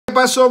¿Qué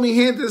pasó, mi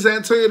gente? Es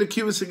Antonio de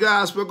Cuban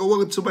Cigars.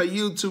 Welcome to my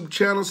YouTube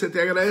channel. Se te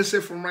agradece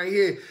from right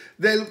here.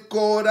 Del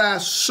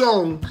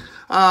corazón.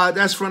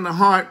 That's from the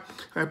heart.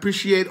 I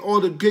appreciate all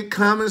the good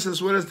comments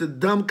as well as the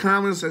dumb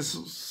comments, as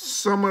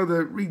some of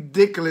the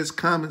ridiculous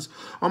comments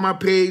on my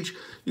page.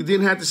 You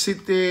didn't have to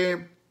sit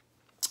there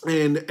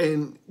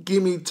and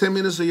give me 10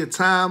 minutes of your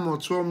time or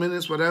 12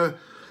 minutes, whatever,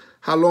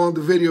 how long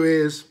the video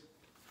is,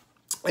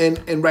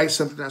 and write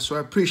something down. So I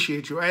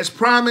appreciate you. As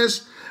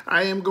promised,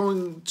 I am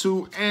going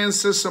to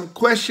answer some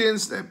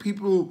questions that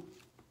people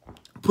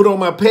put on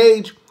my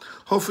page.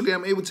 Hopefully,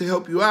 I'm able to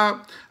help you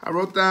out. I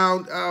wrote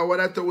down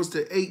what I thought was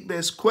the 8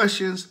 best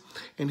questions,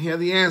 and here are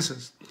the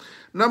answers.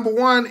 Number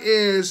 1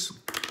 is,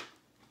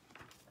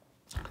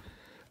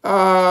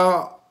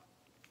 why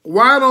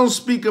don't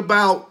speak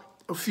about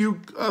a few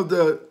of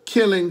the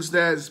killings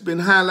that's been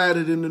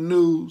highlighted in the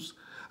news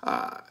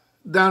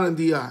down in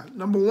DR?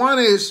 Number 1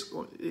 is,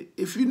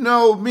 if you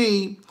know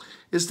me,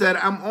 is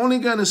that I'm only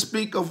going to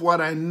speak of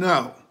what I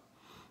know.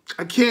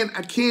 I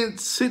can't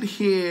sit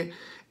here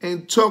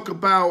and talk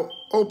about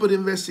open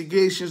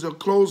investigations or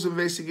closed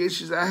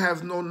investigations. I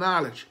have no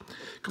knowledge.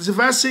 Because if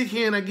I sit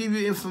here and I give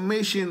you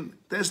information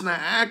that's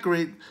not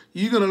accurate,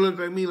 you're going to look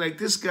at me like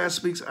this guy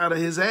speaks out of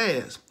his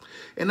ass.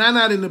 And I'm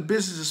not in the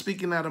business of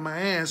speaking out of my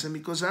ass. And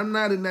because I'm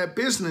not in that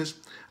business,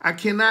 I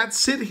cannot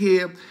sit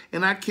here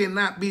and I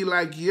cannot be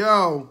like,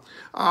 yo,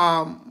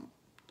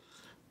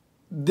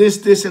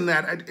 this, and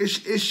that.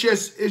 It's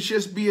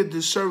just be a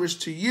disservice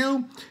to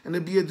you, and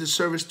it'd be a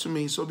disservice to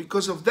me. So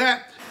because of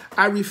that,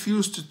 I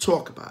refuse to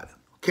talk about it,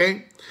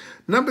 okay?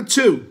 Number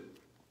 2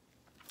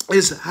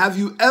 is, have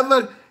you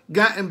ever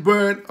gotten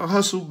burned or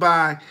hustled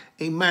by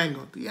a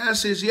mango? The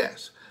answer is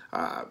yes.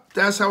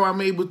 That's how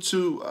I'm able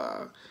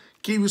to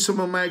give you some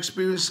of my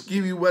experience,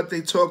 give you what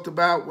they talked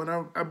about when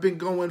I've been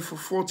going for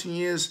 14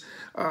 years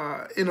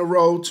in a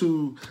row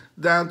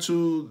down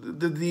to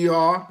the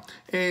DR.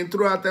 And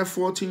throughout that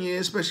 14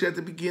 years, especially at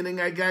the beginning,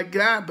 I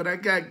got, but I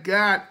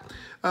got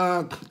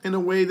in a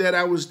way that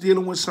I was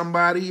dealing with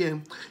somebody.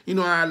 And, you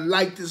know, I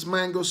liked this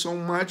mango so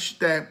much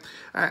that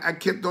I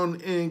kept on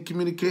in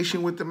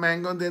communication with the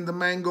mango. And then the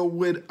mango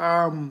would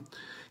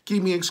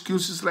give me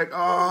excuses like,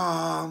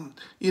 oh,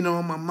 you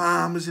know, my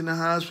mom is in the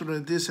hospital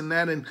and this and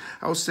that, and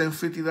I was sending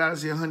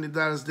 $50 here,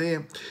 $100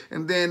 there.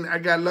 And then I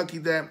got lucky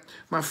that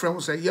my friend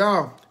was like,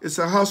 yo, it's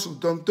a hustle,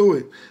 don't do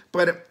it.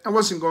 But I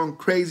wasn't going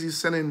crazy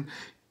sending,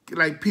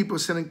 like, people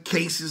sending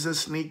cases of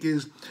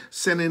sneakers,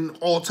 sending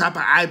all type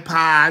of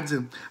iPods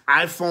and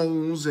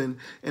iPhones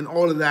and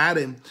all of that.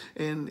 And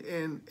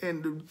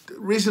the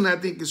reason I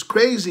think it's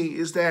crazy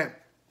is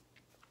that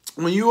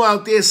when you're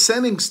out there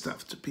sending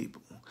stuff to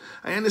people,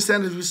 I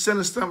understand if you're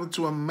sending stuff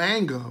to a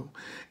mango,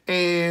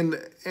 and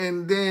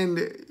then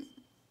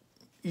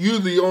you're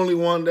the only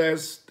one that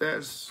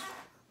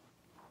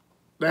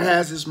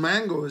has this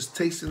mango, is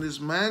tasting this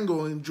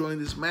mango, enjoying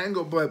this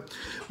mango. But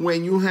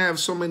when you have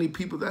so many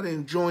people that are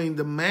enjoying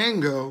the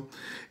mango,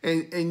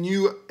 and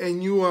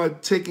you are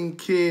taking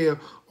care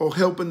or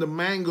helping the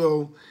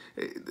mango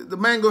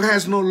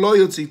has no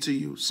loyalty to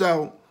you.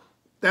 So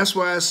that's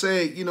why I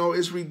say, you know,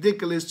 it's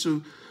ridiculous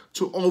to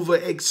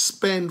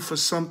over-expend for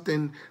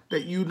something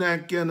that you're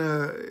not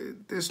gonna,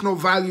 there's no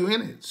value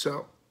in it.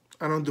 So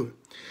I don't do it.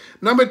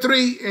 Number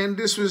 3, and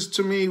this was,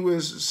 to me,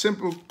 was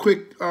simple,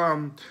 quick.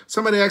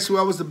 Somebody asked me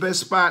what was the best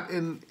spot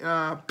in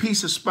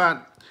pizza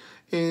spot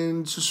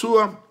in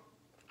Sosua.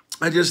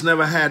 I just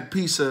never had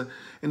pizza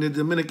in the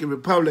Dominican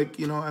Republic.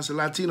 You know, as a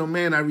Latino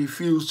man, I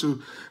refuse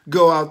to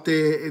go out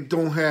there and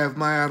don't have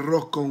my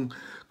arroz con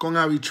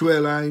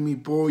habichuela y mi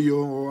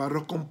pollo, o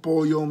arroz con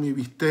pollo, mi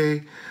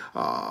bistec,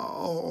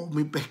 o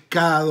mi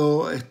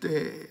pescado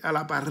a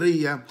la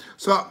parrilla.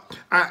 So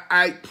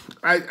I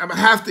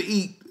have to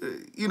eat.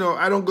 You know,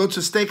 I don't go to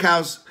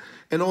steakhouse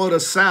and order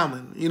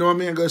salmon. You know what I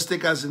mean? I go to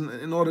steakhouse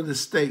and order the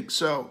steak.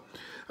 So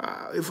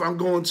if I'm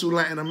going to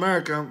Latin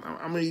America,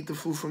 I'm going to eat the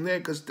food from there,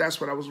 because that's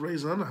what I was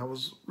raised on. I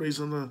was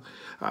raised on the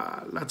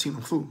Latino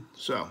food.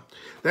 So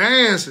that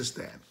answers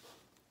that.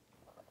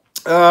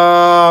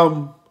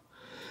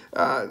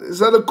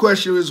 This other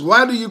question is,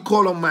 why do you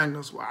call them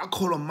mangoes? Well, I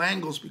call them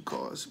mangoes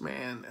because,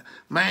 man,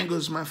 mango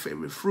is my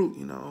favorite fruit,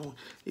 you know.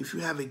 If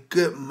you have a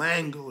good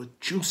mango, a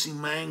juicy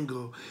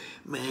mango,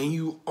 man,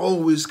 you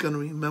always going to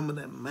remember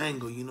that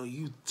mango. You know,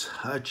 you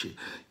touch it,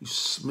 you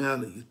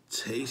smell it, you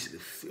taste it,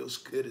 it feels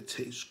good, it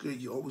tastes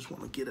good. You always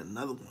want to get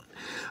another one.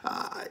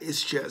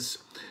 It's just,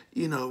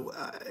 you know,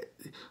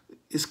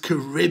 it's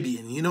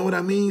Caribbean, you know what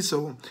I mean?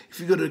 So if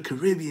you go to the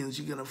Caribbeans,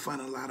 you're going to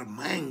find a lot of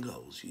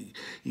mangoes.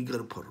 You go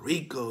to Puerto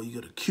Rico,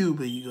 you go to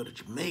Cuba, you go to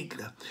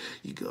Jamaica,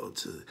 you go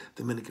to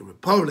Dominican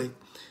Republic,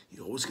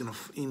 you're always going to,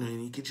 you know,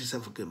 and you get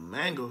yourself a good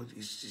mango,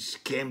 you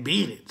just can't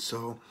beat it.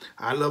 So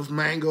I love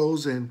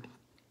mangoes, and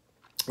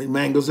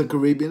mangoes are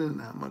Caribbean,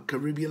 and I'm a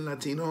Caribbean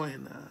Latino,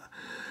 and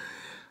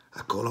I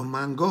call them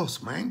mangoes,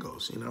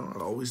 you know. I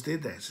always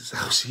did that since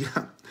I was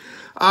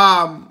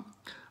young.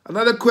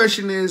 Another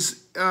question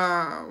is,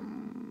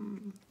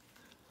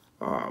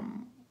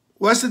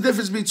 What's the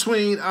difference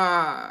between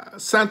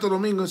Santo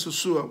Domingo and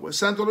Sosua? Well,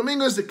 Santo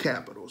Domingo is the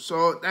capital,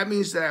 so that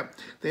means that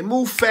they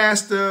move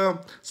faster.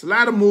 It's a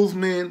lot of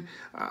movement.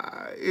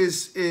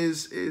 Is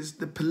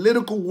the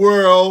political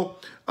world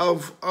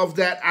of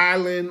that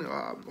island?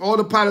 All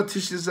the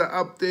politicians are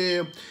up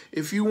there.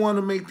 If you want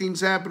to make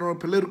things happen on the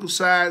political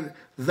side,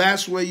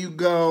 that's where you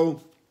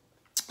go.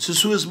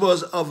 Sosua is more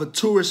of a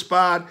tourist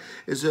spot.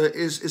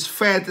 Is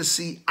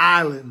Fantasy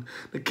Island.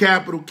 The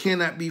capital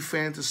cannot be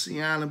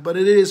Fantasy Island, but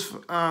it is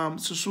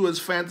Sosua is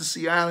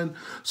Fantasy Island.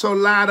 So a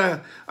lot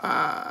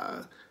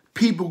of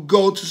people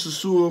go to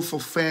Sosua for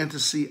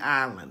Fantasy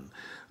Island.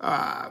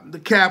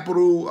 The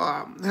capital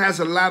has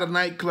a lot of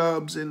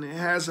nightclubs and it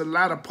has a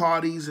lot of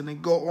parties and they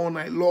go all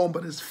night long,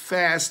 but it's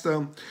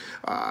faster.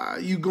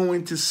 You're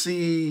going to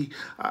see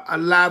a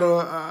lot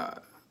of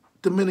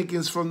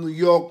Dominicans from New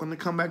York, when they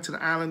come back to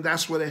the island,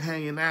 that's where they're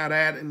hanging out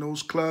at, in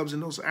those clubs, in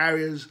those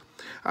areas.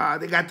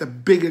 They got the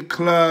bigger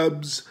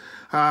clubs.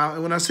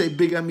 And when I say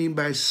big, I mean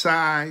by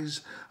size.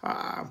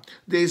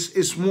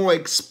 It's more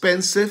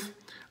expensive.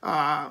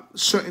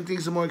 Certain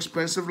things are more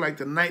expensive, like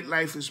the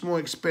nightlife is more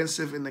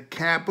expensive in the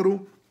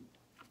capital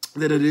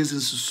than it is in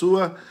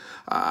Sosua.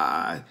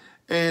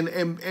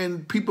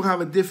 And people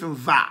have a different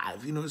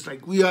vibe. You know, it's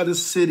like we are the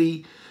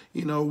city.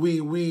 You know, we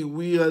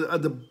are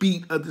the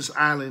beat of this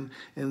island,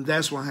 and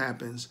that's what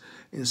happens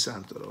in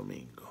Santo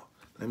Domingo.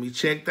 Let me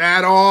check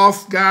that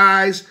off,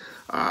 guys.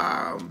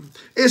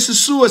 Is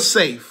Sosua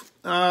safe?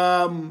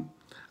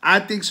 I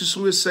think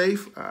Sosua is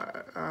safe.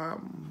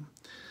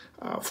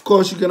 Of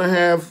course,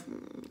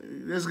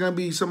 there's gonna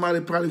be somebody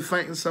probably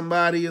fighting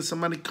somebody or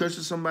somebody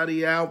cursing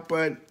somebody out.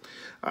 But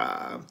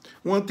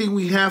one thing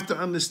we have to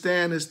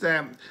understand is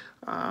that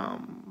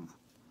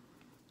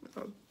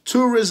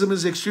tourism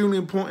is extremely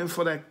important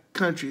for that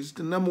country. It's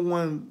the number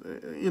one,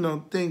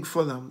 thing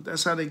for them.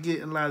 That's how they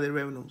get a lot of their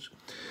revenues.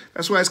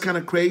 That's why it's kind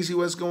of crazy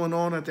what's going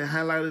on. They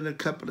highlighted a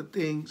couple of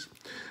things.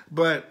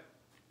 But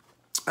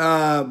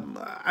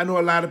I know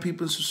a lot of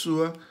people in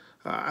Sosua.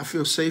 I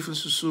feel safe in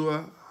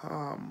Sosua.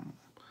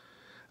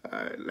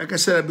 Like I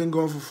said, I've been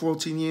going for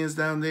 14 years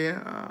down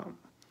there.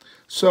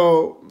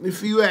 So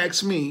if you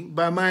ask me,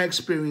 by my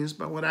experience,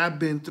 by what I've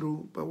been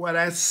through, by what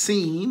I've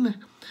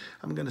seen,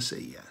 I'm going to say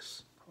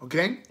yes.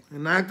 Okay?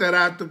 And knock that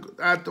out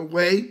the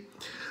way.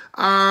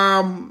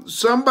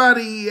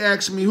 Somebody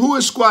asked me, who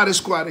is Squad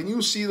Squad? And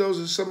you'll see those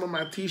in some of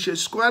my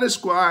T-shirts. Squad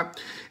Squad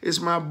is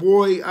my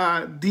boy,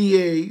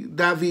 D.A.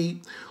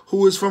 David,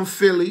 who is from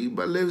Philly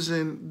but lives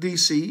in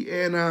D.C.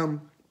 And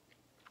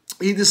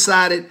he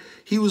decided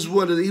he was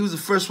the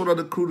first one of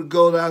the crew to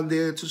go down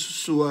there to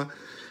Sosua.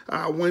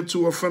 Went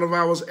to a friend of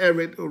ours,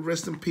 Eric,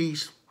 rest in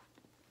peace,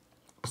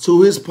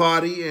 to his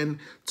party and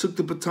took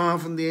the baton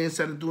from there and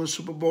started doing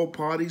Super Bowl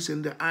parties.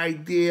 And the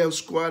idea of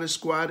Squad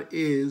Squad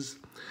is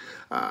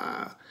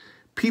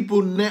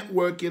people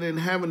networking and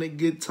having a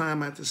good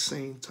time at the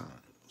same time.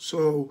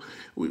 So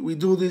we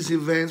do these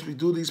events, we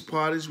do these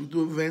parties, we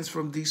do events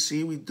from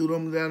D.C., we do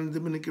them down in the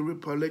Dominican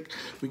Republic.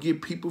 We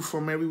get people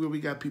from everywhere. We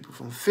got people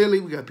from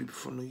Philly, we got people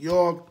from New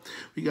York,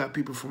 we got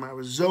people from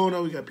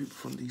Arizona, we got people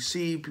from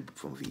D.C., people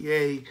from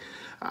VA,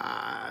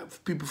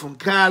 people from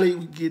Cali.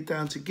 We get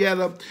down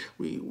together.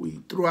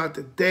 We throughout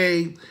the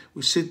day,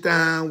 we sit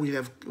down, we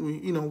have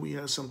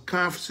some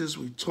conferences,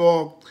 we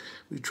talk.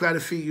 We try to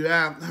figure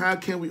out how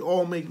can we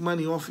all make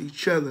money off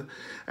each other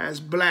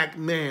as black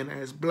men,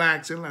 as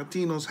blacks and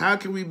Latinos. How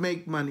can we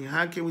make money?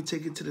 How can we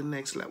take it to the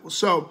next level?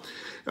 So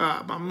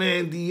my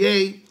man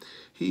D.A.,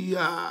 he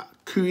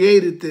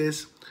created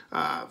this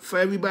for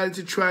everybody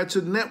to try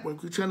to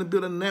network. We're trying to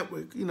build a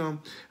network.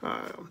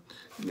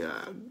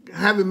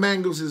 Having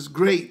mangoes is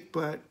great,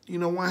 but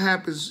what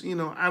happens,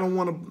 I don't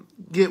want to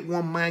get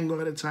one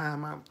mango at a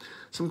time.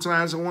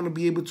 Sometimes I want to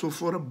be able to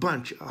afford a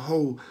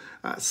whole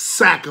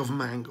sack of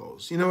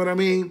mangoes. You know what I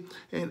mean?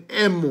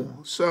 And more.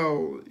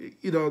 So,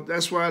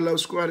 that's why I love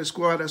Squad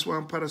Squad. That's why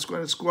I'm part of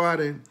Squad Squad,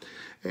 and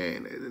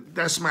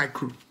that's my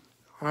crew.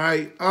 All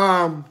right.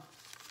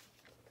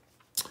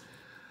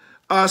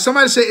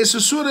 Somebody say, is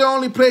Sosua the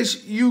only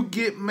place you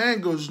get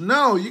mangoes?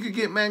 No, you can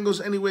get mangoes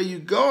anywhere you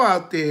go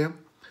out there.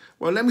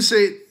 Well, let me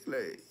say,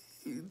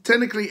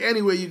 technically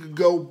anywhere you could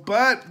go,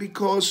 but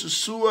because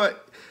Sosua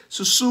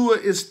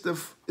is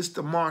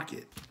the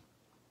market.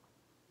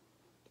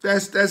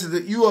 That's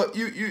the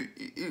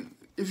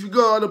if you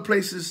go other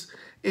places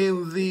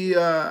in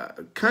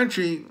the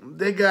country,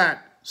 they got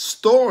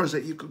stores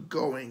that you could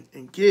go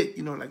and get,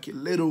 like your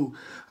little,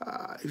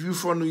 if you're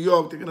from New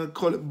York, they're going to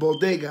call it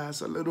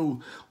bodegas, or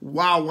little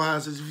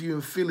Wawas, as if you're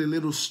in Philly,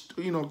 little,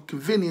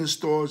 convenience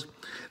stores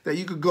that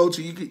you could go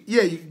to. You could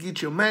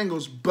get your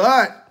mangoes,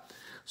 but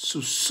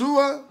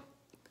Sosua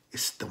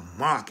is the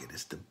market.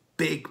 It's the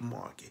big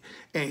market.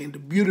 And the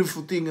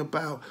beautiful thing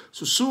about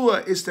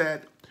Sosua is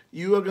that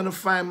you are going to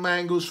find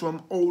mangoes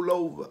from all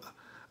over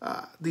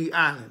the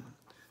island.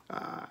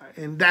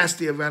 And that's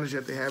the advantage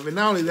that they have. And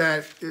not only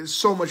that, there's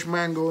so much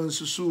mango in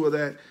Sosua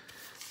that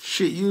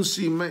shit, you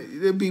see,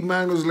 there be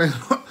mangoes laying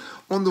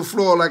on the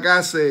floor, like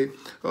I say,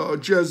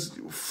 just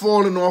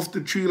falling off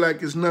the tree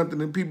like it's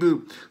nothing. And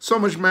people, so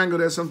much mango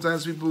that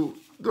sometimes people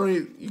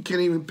you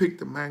can't even pick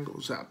the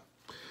mangoes out.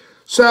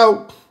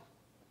 So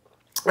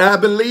I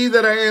believe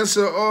that I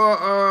answer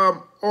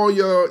all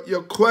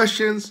your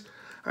questions.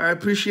 I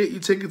appreciate you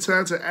taking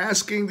time to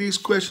asking these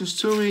questions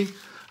to me.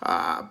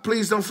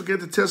 Please don't forget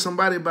to tell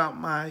somebody about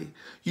my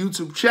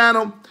YouTube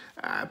channel.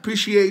 I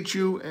appreciate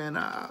you, and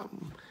I'll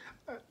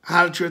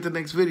holler at you at the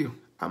next video.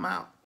 I'm out.